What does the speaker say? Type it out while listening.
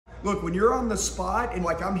Look, when you're on the spot and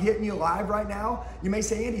like I'm hitting you live right now, you may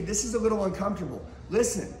say, Andy, this is a little uncomfortable.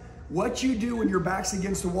 Listen, what you do when your back's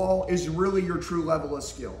against the wall is really your true level of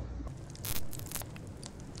skill.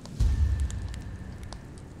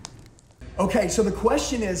 Okay, so the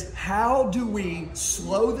question is, how do we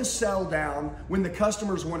slow the sell down when the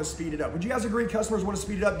customers want to speed it up? Would you guys agree customers want to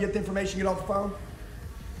speed it up, get the information, get off the phone?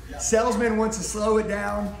 Yeah. Salesman wants to slow it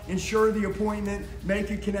down, ensure the appointment, make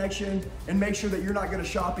a connection, and make sure that you're not going to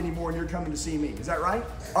shop anymore and you're coming to see me. Is that right?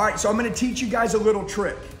 All right, so I'm going to teach you guys a little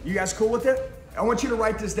trick. You guys cool with it? I want you to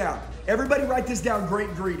write this down. Everybody write this down,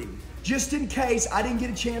 great greeting. Just in case I didn't get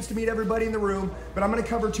a chance to meet everybody in the room, but I'm gonna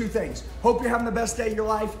cover two things. Hope you're having the best day of your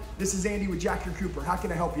life. This is Andy with Jack Your Cooper. How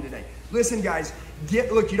can I help you today? Listen guys,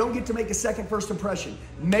 look, you don't get to make a second first impression.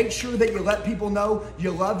 Make sure that you let people know you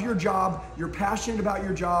love your job, you're passionate about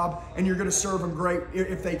your job, and you're gonna serve them great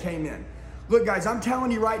if they came in. Look guys, I'm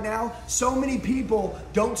telling you right now, so many people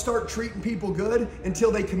don't start treating people good until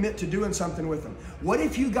they commit to doing something with them. What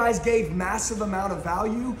if you guys gave massive amount of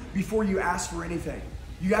value before you asked for anything?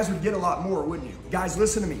 You guys would get a lot more, wouldn't you? Guys,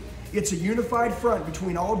 listen to me. It's a unified front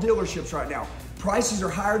between all dealerships right now. Prices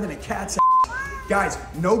are higher than a cat's ass. Guys,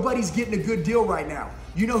 nobody's getting a good deal right now.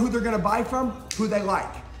 You know who they're gonna buy from? Who they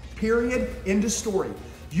like. Period, end of story.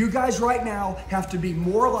 You guys right now have to be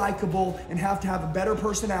more likable and have to have a better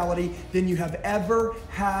personality than you have ever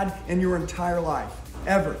had in your entire life,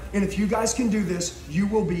 ever. And if you guys can do this, you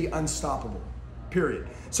will be unstoppable, period.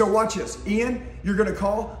 So watch this. Ian, you're gonna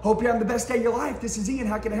call. Hope you're having the best day of your life. This is Ian,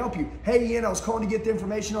 how can I help you? Hey Ian, I was calling to get the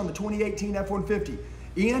information on the 2018 F-150.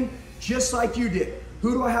 Ian, just like you did,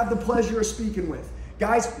 who do I have the pleasure of speaking with?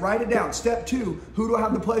 Guys, write it down. Step 2, who do I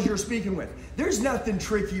have the pleasure of speaking with? There's nothing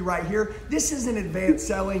tricky right here. This isn't advanced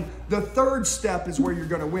selling. The third step is where you're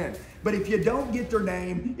gonna win. But if you don't get their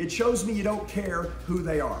name, it shows me you don't care who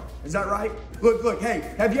they are. Is that right? Look,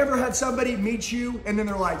 hey, have you ever had somebody meet you and then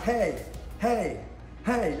they're like, hey,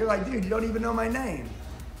 you're like, dude, you don't even know my name.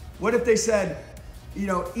 What if they said, you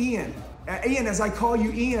know, Ian, as I call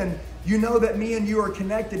you Ian, you know that me and you are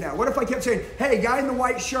connected now. What if I kept saying, hey, guy in the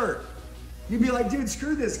white shirt? You'd be like, dude,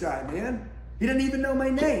 screw this guy, man. He doesn't even know my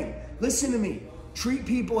name. Listen to me. Treat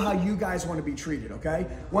people how you guys want to be treated, okay?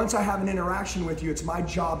 Once I have an interaction with you, it's my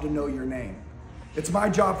job to know your name. It's my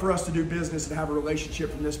job for us to do business and have a relationship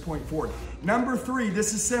from this point forward. Number 3,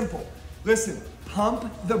 this is simple. Listen,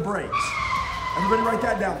 pump the brakes. Everybody write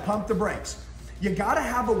that down, pump the brakes. You gotta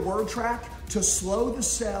have a word track to slow the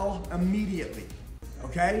sell immediately,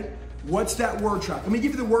 okay? What's that word track? Let me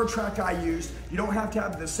give you the word track I used. You don't have to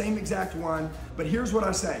have the same exact one, but here's what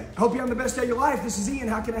I say. Hope you're having the best day of your life. This is Ian,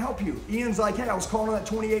 how can I help you? Ian's like, hey, I was calling on that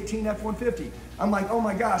 2018 F-150. I'm like, oh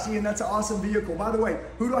my gosh, Ian, that's an awesome vehicle. By the way,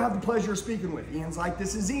 who do I have the pleasure of speaking with? Ian's like,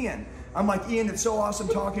 this is Ian. I'm like, Ian, it's so awesome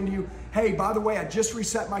talking to you. Hey, by the way, I just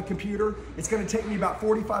reset my computer. It's gonna take me about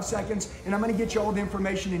 45 seconds, and I'm gonna get you all the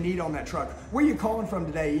information you need on that truck. Where are you calling from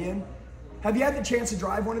today, Ian? Have you had the chance to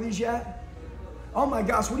drive one of these yet? Oh my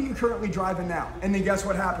gosh, what are you currently driving now? And then guess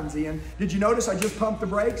what happens, Ian? Did you notice I just pumped the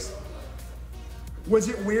brakes? Was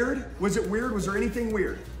it weird? Was it weird? Was there anything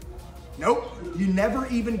weird? Nope, you never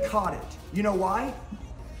even caught it. You know why?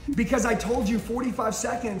 Because I told you 45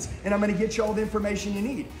 seconds and I'm gonna get you all the information you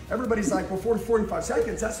need. Everybody's like, well, 45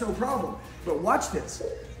 seconds, that's no problem. But watch this.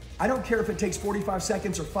 I don't care if it takes 45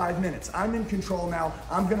 seconds or 5 minutes. I'm in control now.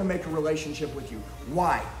 I'm gonna make a relationship with you.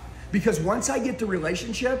 Why? Because once I get the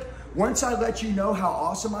relationship, once I let you know how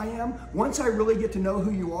awesome I am, once I really get to know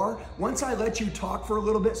who you are, once I let you talk for a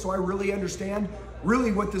little bit so I really understand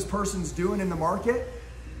really what this person's doing in the market,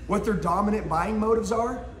 what their dominant buying motives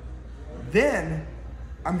are, then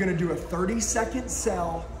I'm gonna do a 30-second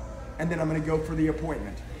sell and then I'm gonna go for the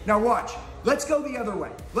appointment. Now watch, let's go the other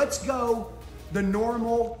way. Let's go the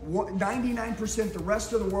normal 99% the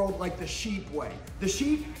rest of the world like the sheep way. The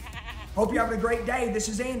sheep, hope you're having a great day. This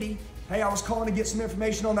is Andy. Hey, I was calling to get some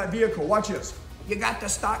information on that vehicle. Watch this. You got the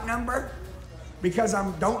stock number? Because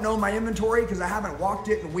I don't know my inventory because I haven't walked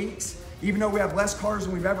it in weeks, even though we have less cars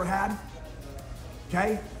than we've ever had.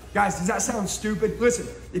 Okay? Guys, does that sound stupid? Listen,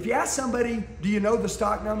 if you ask somebody, do you know the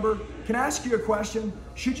stock number? Can I ask you a question?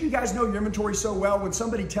 Should you guys know your inventory so well, when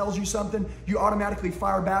somebody tells you something, you automatically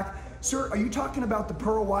fire back? Sir, are you talking about the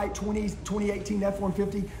pearl white 2018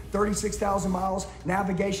 F-150, 36,000 miles,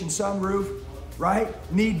 navigation sunroof, right?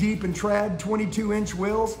 Knee deep in tread, 22-inch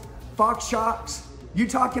wheels, Fox shocks? You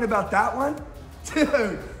talking about that one?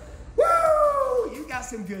 Dude, woo! You got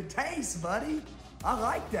some good taste, buddy. I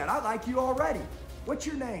like that. I like you already. What's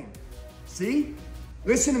your name? See?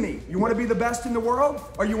 Listen to me. You want to be the best in the world,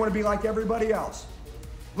 or you want to be like everybody else?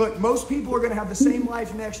 Look, most people are going to have the same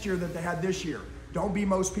life next year that they had this year. Don't be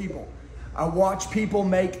most people. I watch people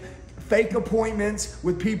make fake appointments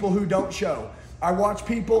with people who don't show. I watch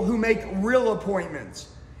people who make real appointments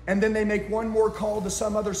and then they make one more call to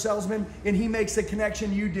some other salesman and he makes a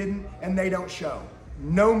connection you didn't and they don't show.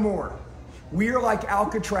 No more. We are like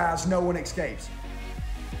Alcatraz, no one escapes.